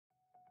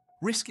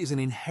Risk is an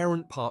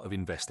inherent part of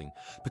investing,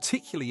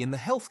 particularly in the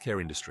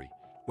healthcare industry,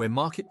 where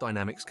market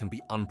dynamics can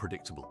be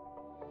unpredictable.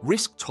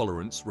 Risk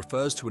tolerance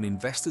refers to an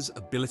investor's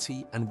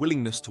ability and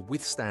willingness to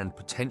withstand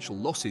potential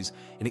losses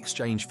in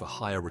exchange for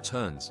higher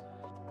returns.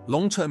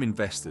 Long-term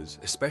investors,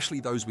 especially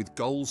those with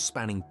goals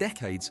spanning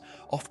decades,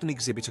 often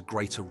exhibit a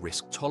greater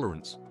risk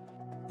tolerance.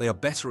 They are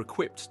better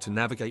equipped to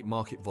navigate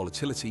market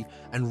volatility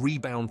and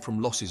rebound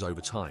from losses over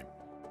time.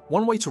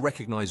 One way to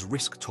recognize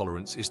risk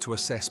tolerance is to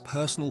assess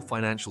personal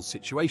financial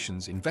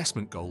situations,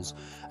 investment goals,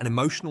 and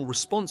emotional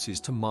responses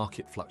to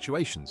market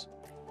fluctuations.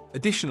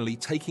 Additionally,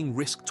 taking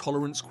risk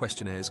tolerance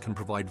questionnaires can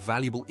provide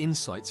valuable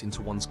insights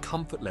into one's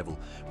comfort level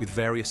with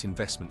various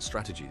investment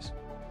strategies.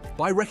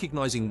 By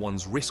recognizing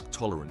one's risk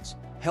tolerance,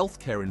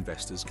 healthcare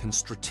investors can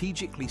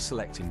strategically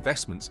select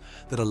investments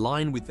that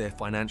align with their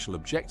financial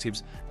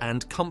objectives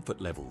and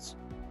comfort levels.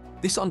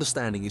 This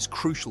understanding is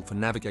crucial for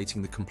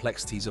navigating the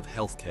complexities of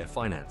healthcare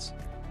finance.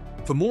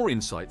 For more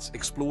insights,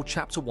 explore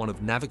Chapter 1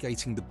 of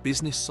Navigating the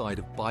Business Side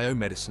of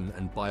Biomedicine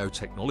and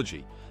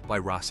Biotechnology by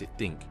Rasit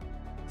Dinc.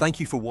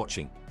 Thank you for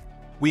watching.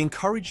 We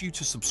encourage you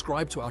to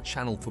subscribe to our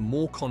channel for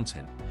more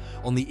content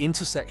on the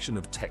intersection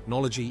of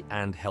technology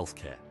and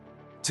healthcare.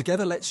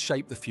 Together, let's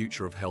shape the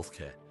future of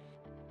healthcare